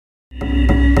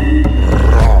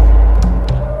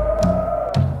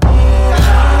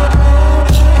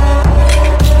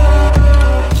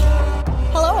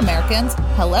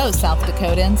Hello, South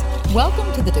Dakotans.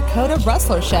 Welcome to the Dakota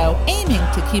Rustler Show, aiming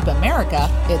to keep America,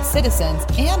 its citizens,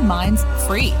 and minds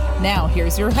free. Now,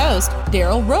 here's your host,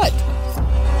 Daryl Root.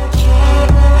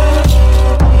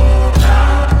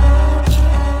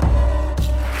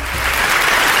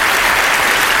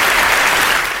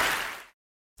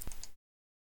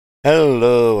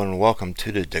 Hello and welcome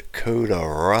to the Dakota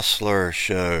Rustler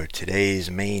Show. Today's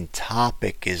main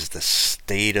topic is the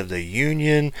State of the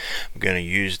Union. I'm going to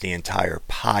use the entire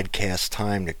podcast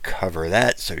time to cover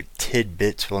that, so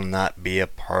tidbits will not be a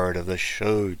part of the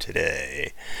show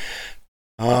today.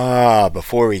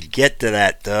 Before we get to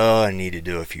that though, I need to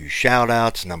do a few shout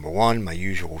outs. Number one, my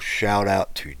usual shout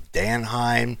out to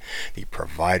Danheim, the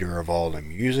provider of all the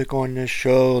music on this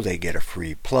show. They get a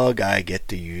free plug. I get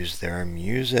to use their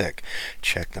music.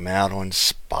 Check them out on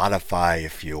Spotify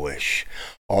if you wish.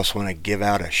 Also want to give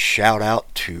out a shout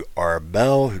out to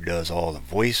Arbel, who does all the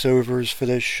voiceovers for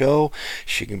this show.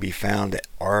 She can be found at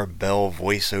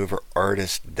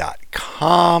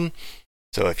arbelvoiceoverartist.com.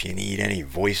 So if you need any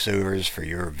voiceovers for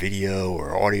your video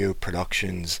or audio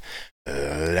productions,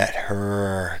 let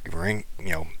her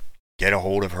get a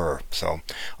hold of her. So,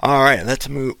 all right, let's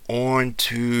move on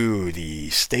to the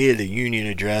State of the Union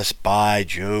address by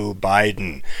Joe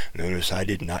Biden. Notice I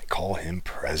did not call him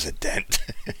president.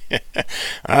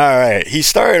 All right, he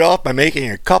started off by making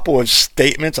a couple of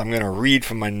statements. I'm going to read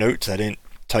from my notes. I didn't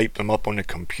type them up on the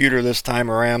computer this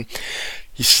time around.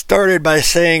 He started by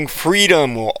saying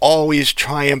freedom will always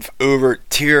triumph over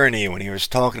tyranny when he was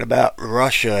talking about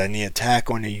Russia and the attack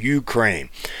on the Ukraine.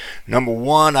 Number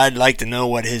one, I'd like to know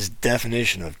what his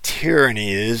definition of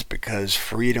tyranny is, because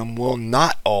freedom will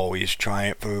not always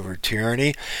triumph over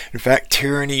tyranny. In fact,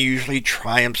 tyranny usually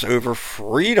triumphs over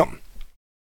freedom.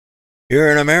 Here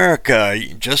in America,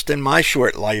 just in my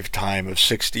short lifetime of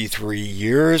 63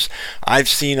 years, I've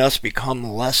seen us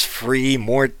become less free,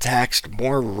 more taxed,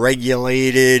 more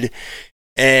regulated,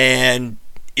 and,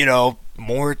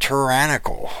 more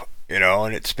tyrannical.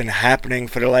 And it's been happening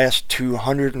for the last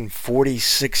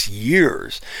 246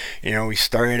 years. We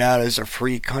started out as a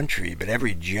free country, but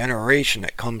every generation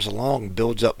that comes along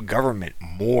builds up government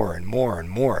more and more and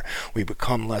more. We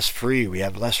become less free. We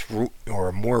have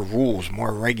more rules,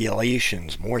 more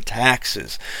regulations, more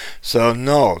taxes. So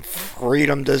no,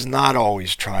 freedom does not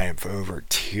always triumph over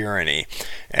tyranny.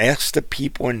 Ask the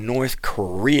people in North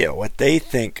Korea what they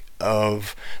think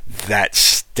of that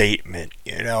statement.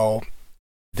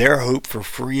 Their hope for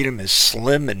freedom is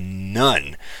slim and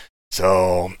none.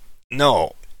 So,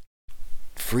 no,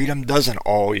 freedom doesn't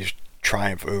always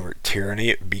triumph over tyranny.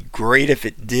 It would be great if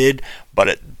it did, but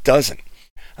it doesn't.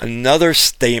 Another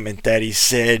statement that he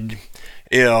said,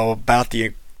 about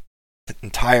the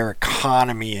entire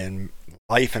economy and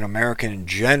life in America in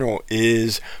general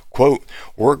is, quote,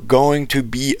 "We're going to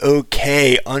be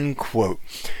okay," unquote.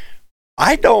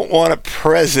 I don't want a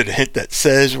president that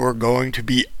says we're going to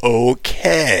be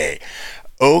okay.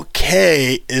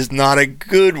 Okay is not a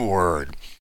good word.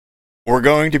 We're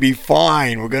going to be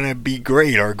fine. We're going to be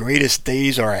great. Our greatest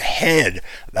days are ahead.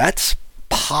 That's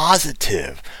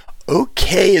positive.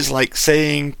 Okay is like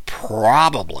saying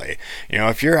probably.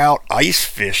 If you're out ice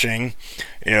fishing,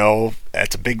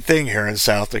 that's a big thing here in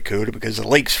South Dakota because the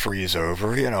lakes freeze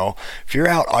over. If you're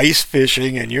out ice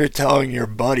fishing and you're telling your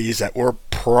buddies that we're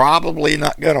probably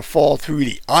not going to fall through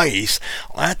the ice,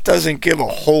 that doesn't give a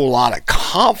whole lot of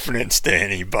confidence to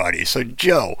anybody. So,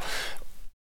 Joe,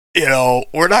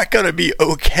 we're not going to be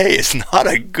okay. It's not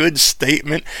a good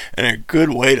statement and a good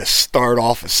way to start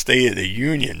off a State of the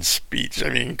Union speech. I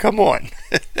mean, come on.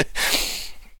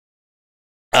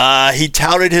 He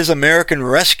touted his American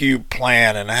Rescue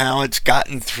Plan and how it's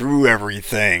gotten through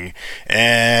everything.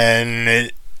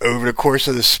 And over the course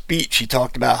of the speech, he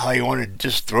talked about how he wanted to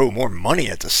just throw more money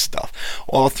at this stuff.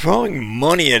 Well, throwing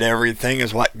money at everything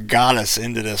is what got us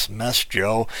into this mess,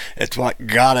 Joe. It's what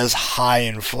got us high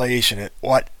inflation.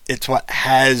 It's what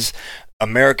has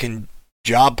American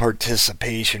job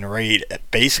participation rate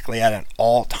basically at an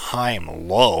all-time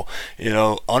low.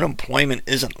 Unemployment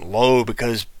isn't low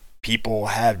because people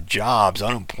have jobs.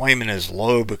 Unemployment is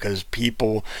low because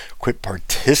people quit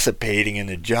participating in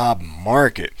the job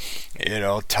market.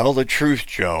 Tell the truth,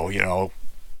 Joe.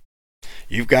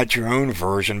 You've got your own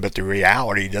version, but the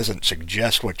reality doesn't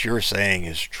suggest what you're saying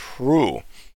is true.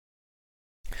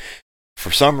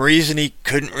 For some reason, he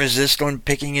couldn't resist on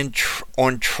picking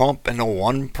on Trump and the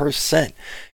 1%.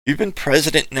 You've been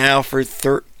president now for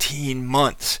 13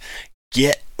 months.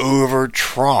 Get over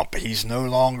Trump. He's no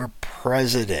longer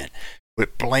president.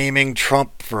 Quit blaming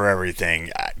Trump for everything.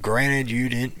 Granted, you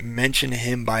didn't mention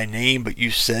him by name, but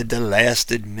you said the last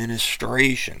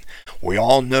administration. We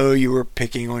all know you were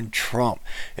picking on Trump.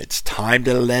 It's time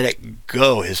to let it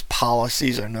go. His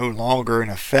policies are no longer in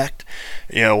effect.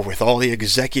 With all the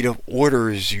executive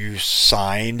orders you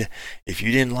signed, if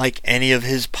you didn't like any of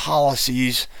his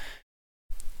policies,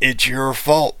 it's your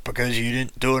fault because you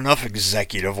didn't do enough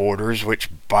executive orders, which,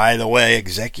 by the way,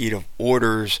 executive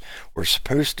orders were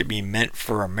supposed to be meant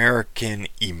for American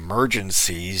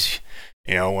emergencies,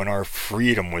 when our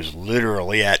freedom was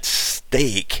literally at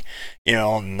stake,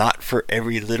 not for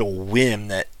every little whim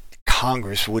that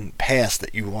Congress wouldn't pass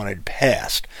that you wanted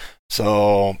passed.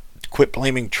 So quit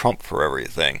blaming Trump for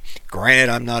everything. Granted,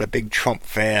 I'm not a big Trump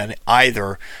fan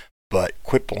either, but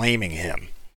quit blaming him.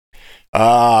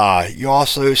 You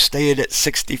also stated that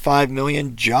 65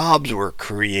 million jobs were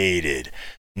created.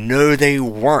 No, they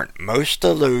weren't. Most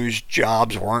of those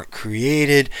jobs weren't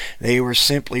created. They were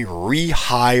simply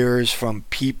rehires from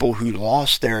people who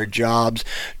lost their jobs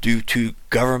due to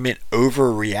government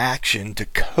overreaction to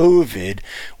COVID,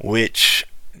 which,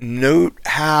 note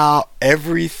how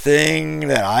everything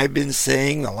that I've been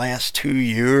saying the last 2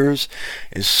 years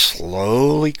is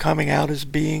slowly coming out as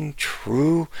being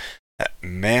true.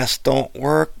 Masks don't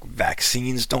work.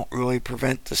 Vaccines don't really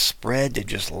prevent the spread. They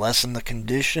just lessen the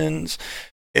conditions.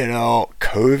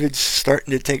 COVID's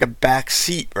starting to take a back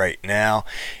seat right now.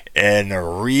 And the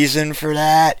reason for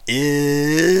that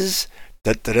is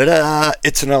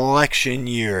it's an election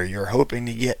year. You're hoping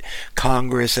to get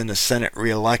Congress and the Senate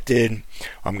reelected.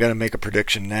 I'm going to make a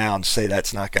prediction now and say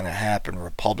that's not going to happen.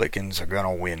 Republicans are going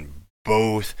to win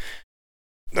both.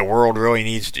 The world really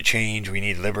needs to change. We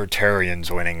need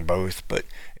libertarians winning both, but,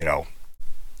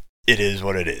 it is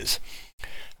what it is.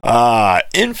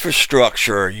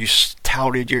 Infrastructure. You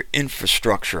touted your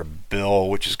infrastructure bill,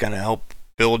 which is going to help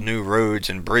build new roads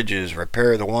and bridges,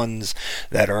 repair the ones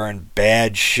that are in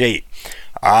bad shape.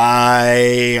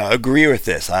 I agree with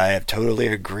this. I have totally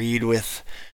agreed with,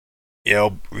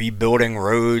 rebuilding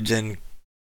roads and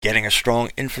getting a strong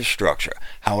infrastructure.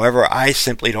 However, I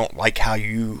simply don't like how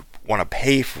you want to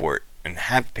pay for it and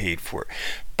have paid for it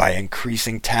by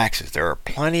increasing taxes. There are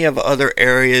plenty of other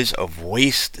areas of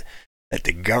waste that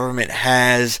the government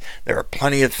has. There are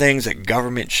plenty of things that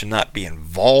government should not be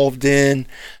involved in.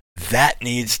 That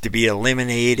needs to be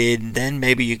eliminated. Then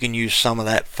maybe you can use some of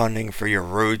that funding for your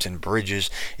roads and bridges.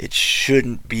 It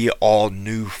shouldn't be all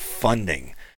new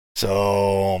funding.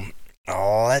 So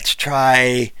let's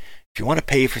try, if you want to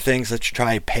pay for things, let's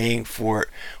try paying for it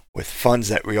with funds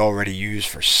that we already use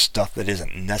for stuff that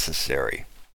isn't necessary.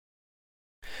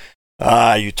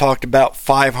 You talked about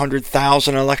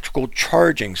 500,000 electrical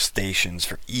charging stations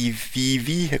for EV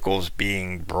vehicles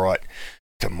being brought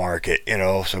to market,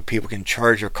 so people can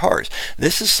charge their cars.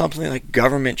 This is something that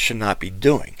government should not be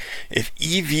doing. If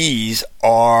EVs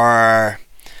are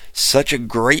such a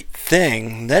great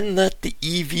thing, then let the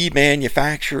EV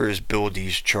manufacturers build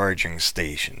these charging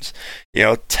stations.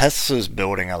 Tesla's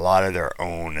building a lot of their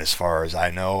own, as far as I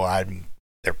know.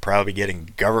 They're probably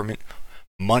getting government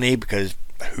money because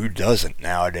who doesn't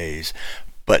nowadays?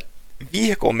 But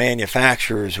vehicle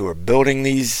manufacturers who are building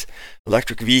these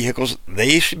electric vehicles,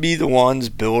 they should be the ones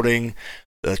building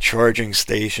the charging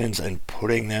stations and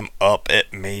putting them up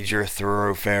at major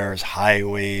thoroughfares,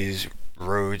 highways,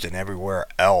 roads, and everywhere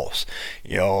else.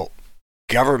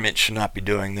 Government should not be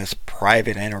doing this.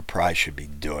 Private enterprise should be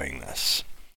doing this.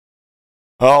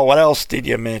 Oh, what else did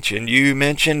you mention? You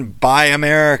mentioned Buy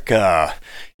America.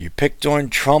 You picked on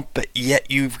Trump, but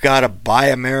yet you've got a Buy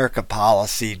America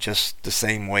policy just the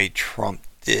same way Trump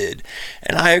did.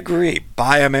 And I agree,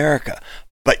 Buy America.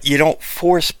 But you don't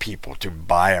force people to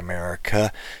buy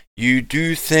America. You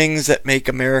do things that make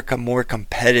America more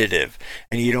competitive,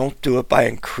 and you don't do it by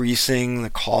increasing the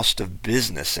cost of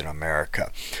business in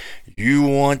America. You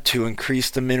want to increase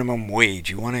the minimum wage.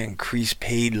 You want to increase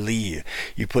paid leave.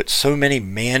 You put so many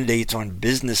mandates on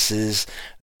businesses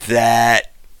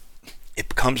that it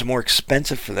becomes more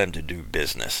expensive for them to do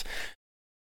business.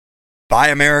 Buy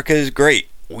America is great.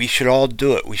 We should all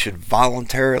do it. We should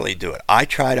voluntarily do it. I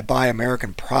try to buy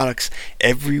American products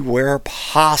everywhere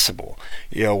possible.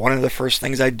 One of the first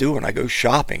things I do when I go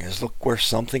shopping is look where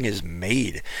something is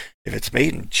made. If it's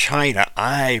made in China,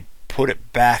 I put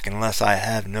it back unless I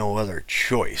have no other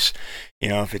choice.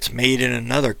 If it's made in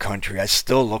another country, I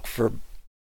still look for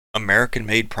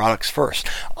American-made products first.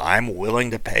 I'm willing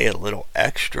to pay a little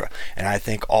extra, and I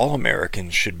think all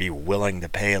Americans should be willing to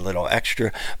pay a little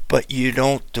extra, but you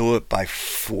don't do it by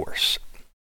force.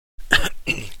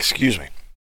 Excuse me.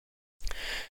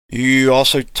 You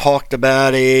also talked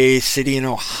about a city in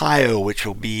Ohio which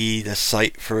will be the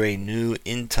site for a new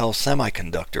Intel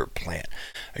semiconductor plant.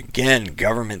 Again,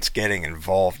 government's getting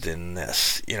involved in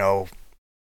this.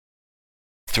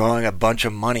 throwing a bunch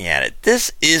of money at it.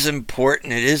 This is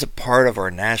important. It is a part of our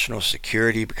national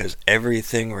security because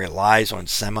everything relies on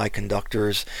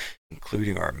semiconductors,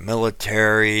 including our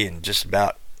military and just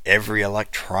about every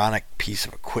electronic piece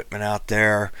of equipment out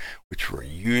there which we're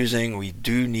using. We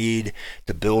do need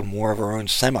to build more of our own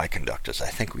semiconductors. I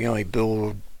think we only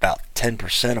build about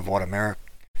 10% of what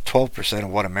 12% of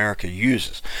what America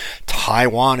uses.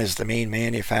 Taiwan is the main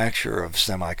manufacturer of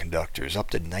semiconductors,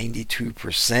 up to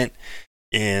 92%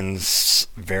 in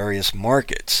various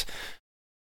markets.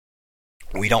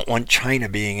 We don't want China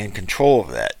being in control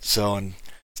of that. So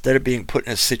instead of being put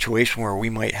in a situation where we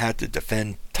might have to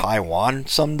defend Taiwan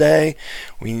someday,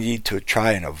 we need to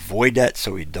try and avoid that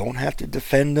so we don't have to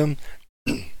defend them.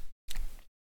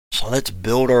 So let's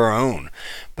build our own.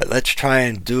 But let's try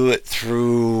and do it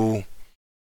through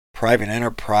private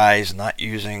enterprise, not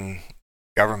using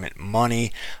government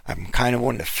money. I'm kind of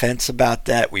on the fence about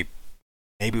that.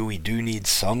 Maybe we do need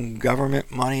some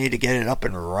government money to get it up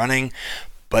and running,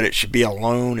 but it should be a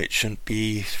loan. It shouldn't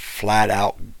be flat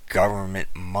out government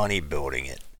money building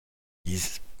it.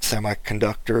 These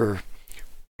semiconductor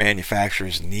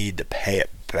manufacturers need to pay it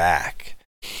back.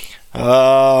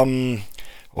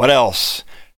 What else?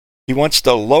 He wants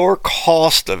the lower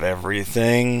cost of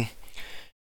everything.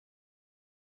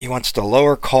 He wants the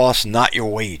lower cost, not your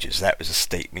wages. That was a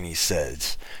statement he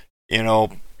says.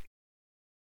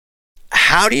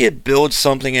 How do you build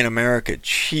something in America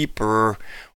cheaper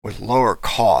with lower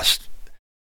cost?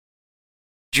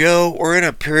 Joe, we're in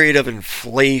a period of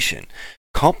inflation.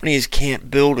 Companies can't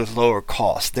build with lower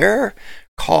costs. Their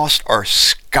costs are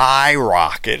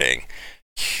skyrocketing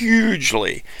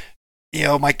hugely.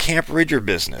 My Camp Ridger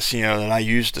business, that I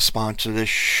used to sponsor this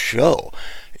show.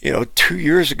 2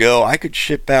 years ago, I could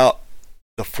ship out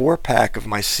the 4-pack of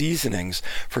my seasonings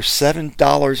for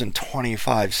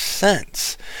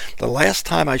 $7.25. The last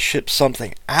time I shipped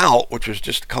something out, which was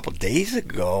just a couple days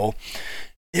ago,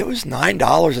 it was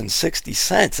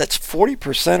 $9.60. That's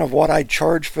 40% of what I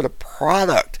charge for the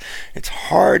product. It's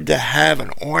hard to have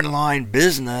an online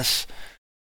business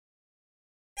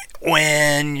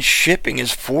when shipping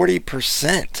is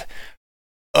 40%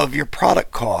 of your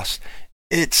product cost.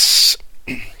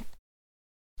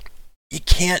 You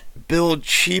can't build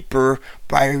cheaper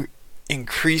by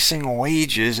increasing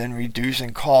wages and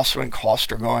reducing costs when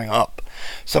costs are going up.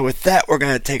 So with that, we're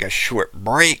going to take a short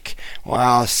break. Well,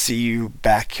 I'll see you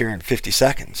back here in 50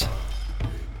 seconds.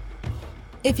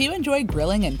 If you enjoy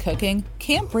grilling and cooking,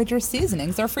 Camp Ridger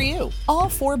seasonings are for you. All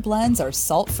 4 blends are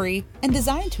salt-free and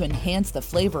designed to enhance the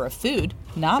flavor of food,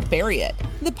 not bury it.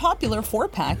 The popular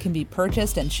 4-pack can be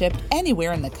purchased and shipped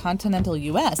anywhere in the continental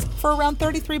U.S. for around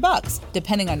 $33,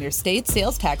 depending on your state's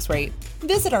sales tax rate.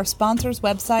 Visit our sponsor's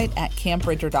website at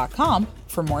campridger.com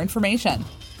for more information.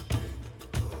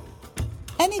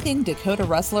 Anything Dakota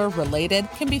Rustler related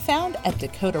can be found at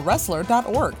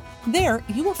dakotarustler.org. There,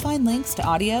 you will find links to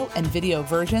audio and video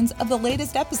versions of the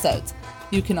latest episodes.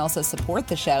 You can also support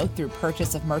the show through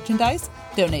purchase of merchandise,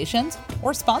 donations,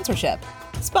 or sponsorship.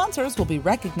 Sponsors will be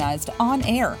recognized on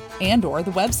air and/or the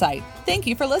website. Thank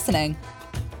you for listening.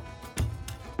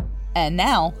 And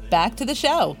now, back to the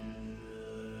show.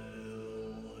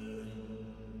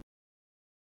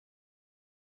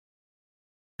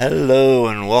 Hello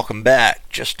and welcome back.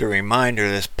 Just a reminder,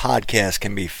 this podcast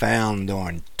can be found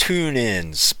on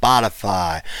TuneIn,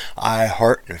 Spotify,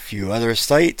 iHeart, and a few other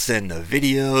sites. And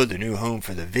the new home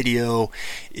for the video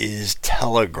is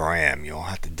Telegram. You'll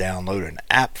have to download an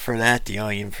app for that. The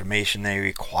only information they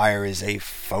require is a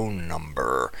phone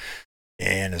number.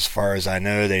 And as far as I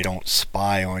know, they don't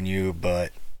spy on you,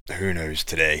 but who knows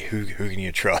today? Who can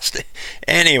you trust?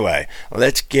 Anyway,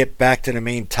 let's get back to the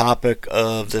main topic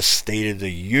of the State of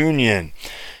the Union.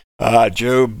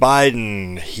 Joe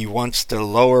Biden, he wants to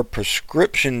lower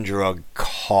prescription drug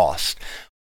cost.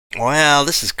 Well,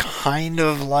 this is kind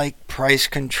of like price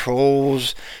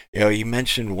controls. You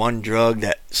mentioned one drug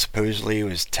that supposedly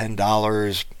was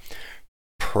 $10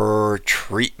 per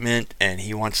treatment, and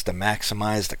he wants to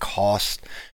maximize the cost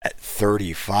at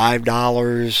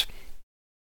 $35.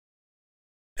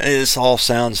 This all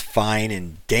sounds fine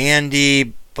and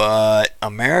dandy, but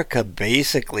America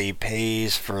basically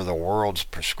pays for the world's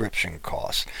prescription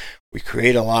costs. We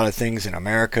create a lot of things in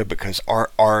America because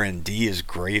our R&D is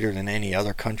greater than any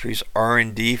other country's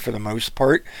R&D for the most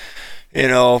part.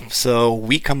 So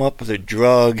we come up with a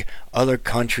drug, other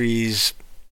countries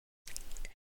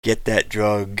get that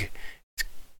drug,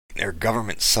 they're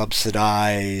government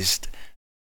subsidized.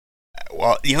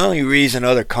 Well, the only reason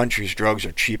other countries' drugs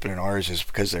are cheaper than ours is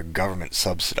because they're government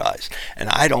subsidized. And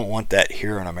I don't want that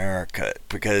here in America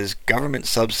because government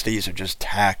subsidies are just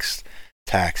taxed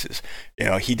taxes.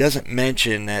 He doesn't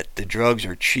mention that the drugs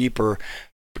are cheaper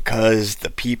because the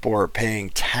people are paying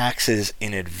taxes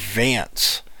in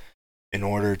advance in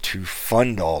order to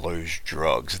fund all those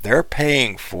drugs. They're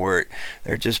paying for it.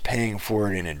 They're just paying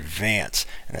for it in advance.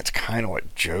 And that's kind of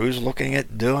what Joe's looking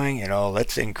at doing.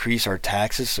 Let's increase our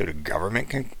taxes so the government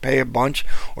can pay a bunch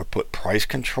or put price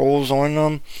controls on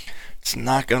them. It's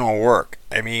not going to work.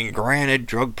 Granted,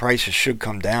 drug prices should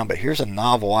come down, but here's a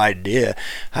novel idea.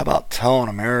 How about telling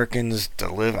Americans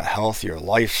to live a healthier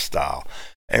lifestyle?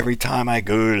 Every time I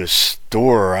go to the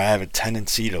store, I have a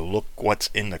tendency to look what's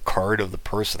in the cart of the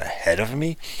person ahead of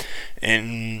me.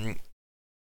 And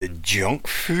the junk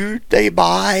food they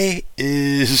buy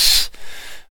is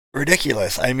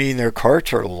ridiculous. Their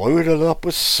carts are loaded up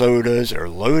with sodas, they're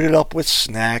loaded up with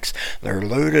snacks, they're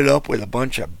loaded up with a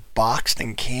bunch of boxed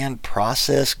and canned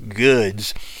processed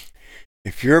goods.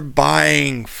 If you're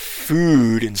buying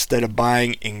food instead of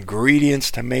buying ingredients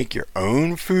to make your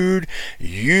own food,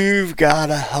 you've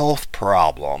got a health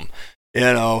problem.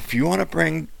 If you want to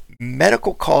bring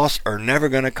medical costs are never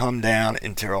going to come down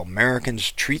until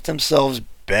Americans treat themselves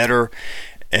better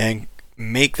and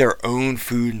make their own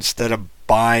food instead of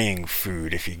buying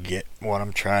food, if you get what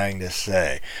I'm trying to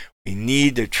say. We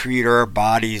need to treat our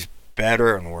bodies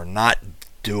better, and we're not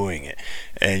doing it.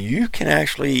 And you can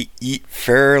actually eat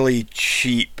fairly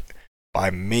cheap by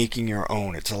making your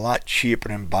own. It's a lot cheaper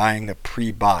than buying the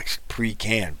pre-boxed,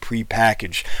 pre-canned,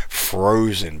 pre-packaged,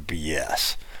 frozen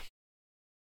BS.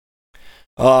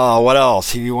 What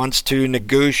else? He wants to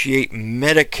negotiate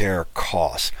Medicare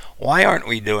costs. Why aren't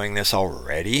we doing this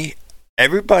already?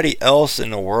 Everybody else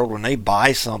in the world, when they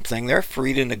buy something, they're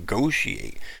free to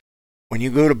negotiate. When you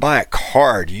go to buy a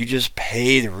car, do you just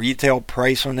pay the retail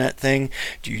price on that thing?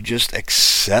 Do you just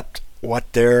accept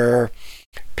what their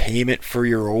payment for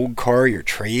your old car, your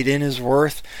trade-in, is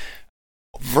worth?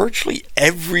 Virtually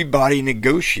everybody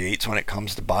negotiates when it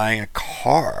comes to buying a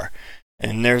car.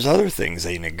 And there's other things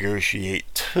they negotiate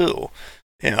too.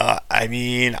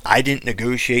 I didn't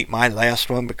negotiate my last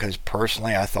one because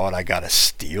personally I thought I got a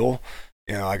steal.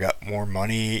 I got more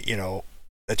money,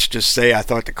 let's just say I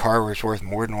thought the car was worth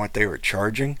more than what they were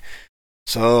charging.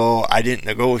 So I didn't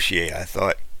negotiate. I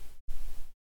thought,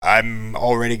 I'm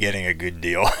already getting a good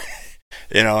deal.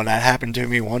 And that happened to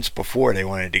me once before. They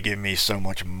wanted to give me so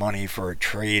much money for a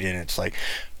trade, and it's like,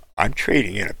 I'm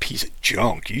trading in a piece of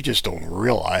junk. You just don't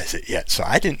realize it yet. So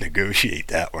I didn't negotiate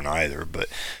that one either. But,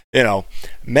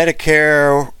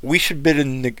 Medicare,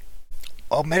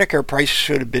 Medicare prices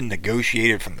should have been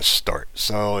negotiated from the start.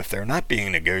 So if they're not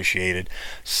being negotiated,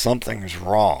 something's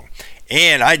wrong.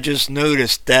 And I just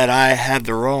noticed that I have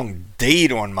the wrong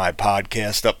date on my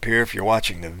podcast up here. If you're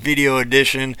watching the video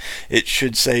edition, it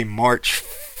should say March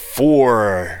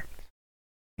 4,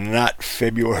 not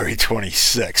February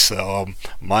 26. So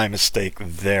my mistake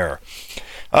there.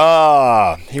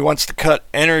 He wants to cut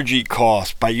energy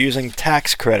costs by using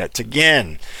tax credits.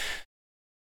 Again,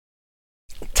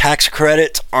 tax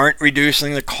credits aren't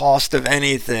reducing the cost of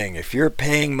anything. If you're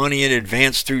paying money in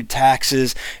advance through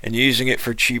taxes and using it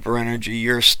for cheaper energy,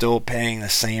 you're still paying the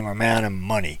same amount of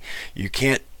money. You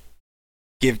can't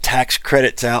give tax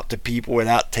credits out to people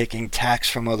without taking tax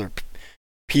from other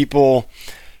people.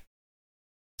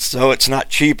 So it's not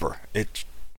cheaper. It's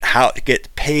how it gets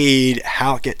paid.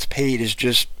 How it gets paid is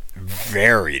just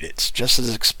varied. It's just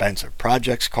as expensive.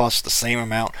 Projects cost the same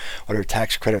amount whether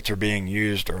tax credits are being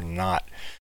used or not.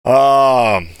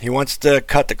 He wants to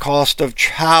cut the cost of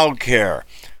childcare.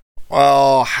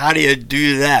 Well, how do you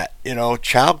do that?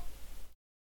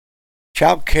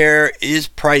 Childcare is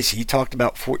pricey. He talked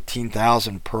about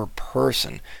 $14,000 per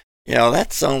person.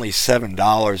 That's only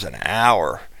 $7 an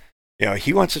hour.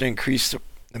 He wants to increase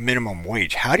the minimum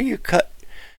wage. How do you cut?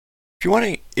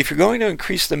 If you're going to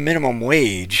increase the minimum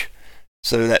wage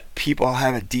so that people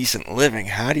have a decent living,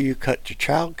 how do you cut your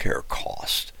childcare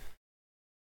cost?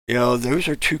 Those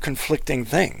are two conflicting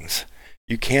things.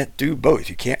 You can't do both.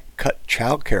 You can't cut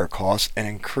childcare costs and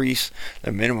increase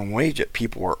the minimum wage that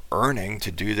people are earning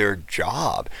to do their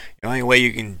job. The only way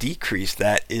you can decrease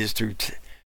that is through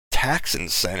tax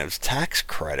incentives, tax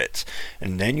credits,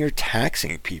 and then you're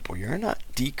taxing people. You're not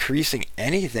decreasing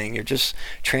anything. You're just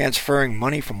transferring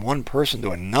money from one person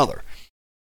to another.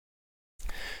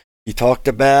 He talked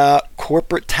about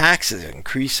corporate taxes,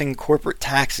 increasing corporate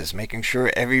taxes, making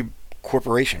sure every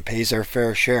corporation pays their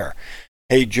fair share.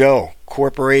 Hey Joe,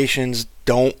 corporations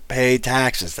don't pay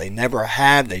taxes. They never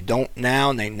have, they don't now,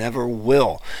 and they never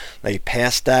will. They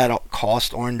pass that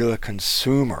cost on to a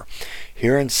consumer.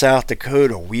 Here in South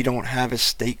Dakota, we don't have a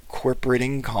state corporate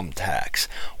income tax.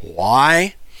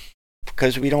 Why?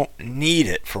 Because we don't need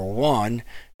it, for one,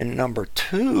 And number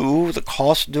two, the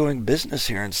cost of doing business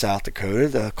here in South Dakota,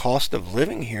 the cost of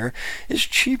living here is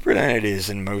cheaper than it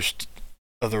is in most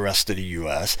of the rest of the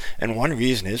U.S. And one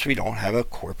reason is we don't have a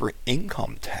corporate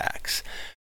income tax.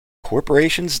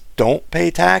 Corporations don't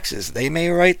pay taxes. They may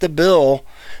write the bill,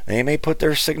 they may put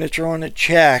their signature on the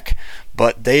check,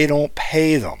 but they don't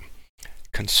pay them.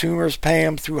 Consumers pay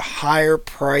them through higher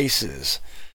prices.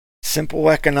 Simple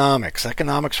economics,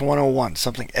 economics 101,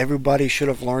 something everybody should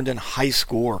have learned in high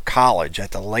school or college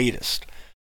at the latest.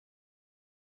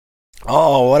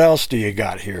 Oh, what else do you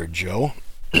got here, Joe?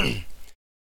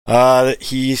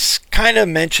 He's kind of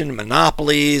mentioned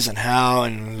monopolies and how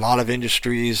in a lot of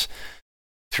industries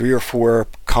 3 or 4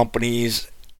 companies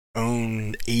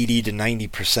own 80 to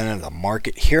 90% of the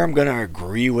market. Here I'm going to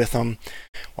agree with him.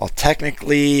 While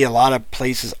technically a lot of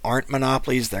places aren't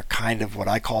monopolies, they're kind of what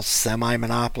I call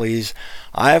semi-monopolies.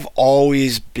 I've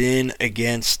always been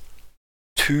against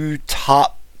 2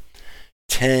 top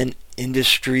 10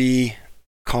 industry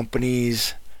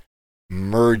companies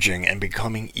merging and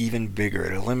becoming even bigger.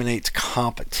 It eliminates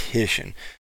competition.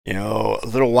 You know, a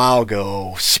little while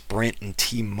ago, Sprint and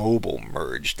T-Mobile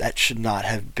merged. That should not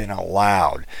have been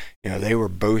allowed. You know, they were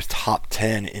both top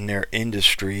 10 in their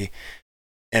industry,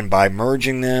 and by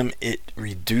merging them, it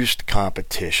reduced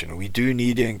competition. We do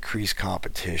need to increase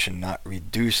competition, not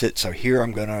reduce it. So here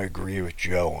I'm going to agree with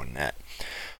Joe on that.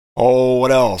 Oh, what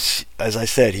else? As I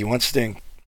said, he wants to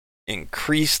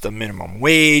increase the minimum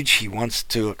wage. He wants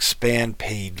to expand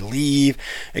paid leave.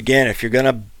 Again, if you're going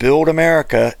to build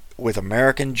America with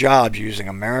American jobs using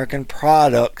American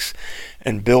products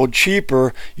and build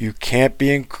cheaper, you can't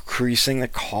be increasing the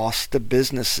cost of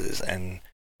businesses and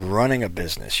running a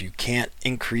business. You can't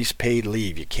increase paid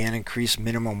leave. You can't increase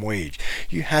minimum wage.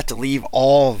 You have to leave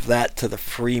all of that to the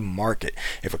free market.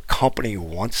 If a company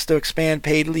wants to expand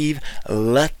paid leave,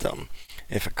 let them.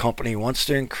 If a company wants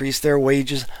to increase their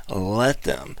wages, let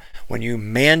them. When you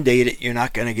mandate it, you're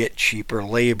not going to get cheaper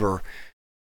labor,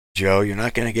 Joe. You're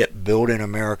not going to get built in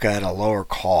America at a lower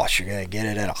cost. You're going to get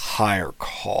it at a higher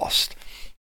cost.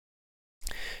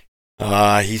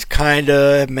 He's kind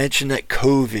of mentioned that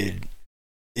COVID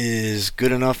is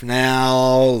good enough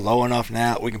now, low enough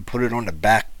now, we can put it on the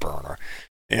back burner.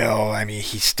 You know, I mean,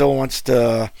 he still wants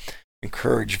to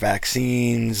encourage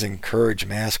vaccines, encourage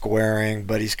mask wearing,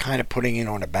 but he's kind of putting it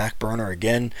on the back burner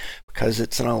again because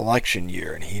it's an election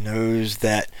year, and he knows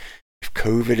that if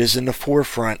COVID is in the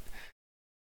forefront,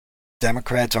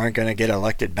 Democrats aren't going to get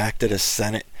elected back to the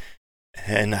Senate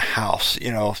and the House,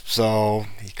 you know, so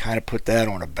he kind of put that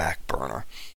on a back burner.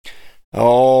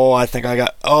 Oh, I think I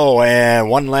got... Oh, and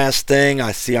one last thing.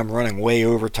 I see I'm running way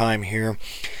over time here.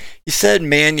 He said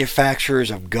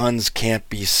manufacturers of guns can't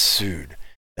be sued.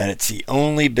 That it's the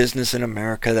only business in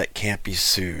America that can't be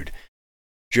sued.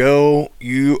 Joe,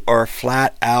 you are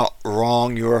flat out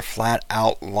wrong. You are flat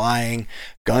out lying.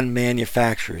 Gun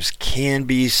manufacturers can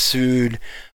be sued,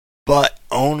 but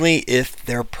only if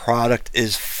their product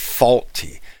is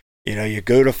faulty. You know, you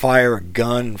go to fire a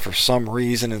gun, and for some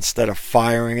reason, instead of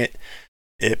firing it,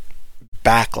 it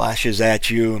backlashes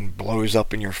at you and blows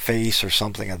up in your face or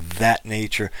something of that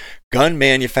nature. Gun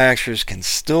manufacturers can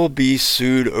still be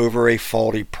sued over a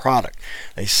faulty product.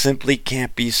 They simply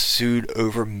can't be sued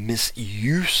over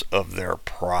misuse of their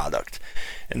product.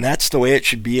 And that's the way it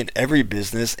should be in every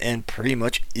business, and pretty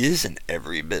much is in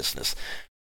every business.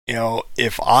 You know,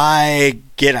 if I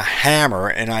get a hammer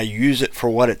and I use it for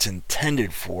what it's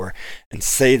intended for, and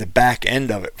say the back end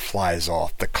of it flies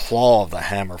off, the claw of the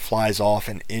hammer flies off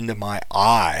and into my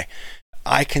eye,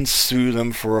 I can sue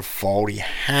them for a faulty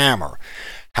hammer.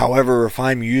 However, if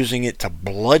I'm using it to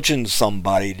bludgeon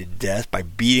somebody to death by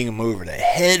beating them over the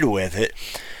head with it,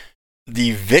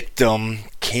 the victim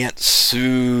can't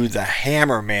sue the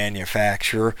hammer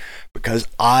manufacturer because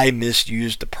I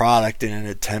misused the product in an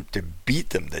attempt to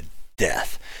beat them to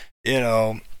death. You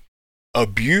know,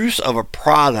 abuse of a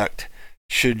product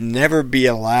should never be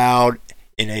allowed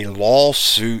in a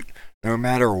lawsuit, no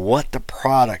matter what the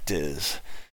product is.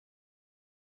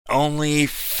 Only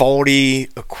faulty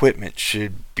equipment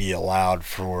should be allowed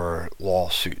for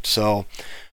lawsuits. So,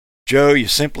 Joe, you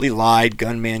simply lied.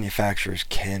 Gun manufacturers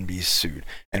can be sued.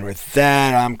 And with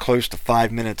that, I'm close to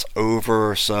 5 minutes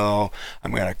over, so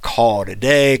I'm going to call it a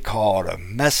day, call it a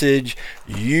message.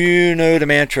 You know the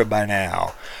mantra by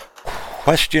now.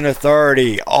 Question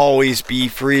authority, always be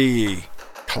free.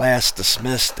 Class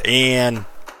dismissed, and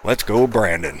let's go,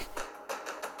 Brandon.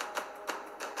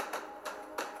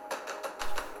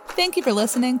 Thank you for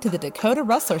listening to The Dakota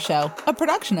Rustler Show, a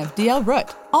production of DL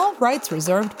Root. All rights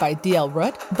reserved by DL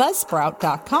Root,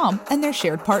 Buzzsprout.com, and their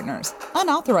shared partners.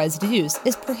 Unauthorized use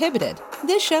is prohibited.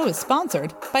 This show is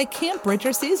sponsored by Camp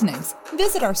Bridger Seasonings.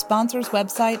 Visit our sponsor's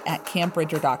website at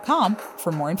campbridger.com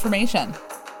for more information.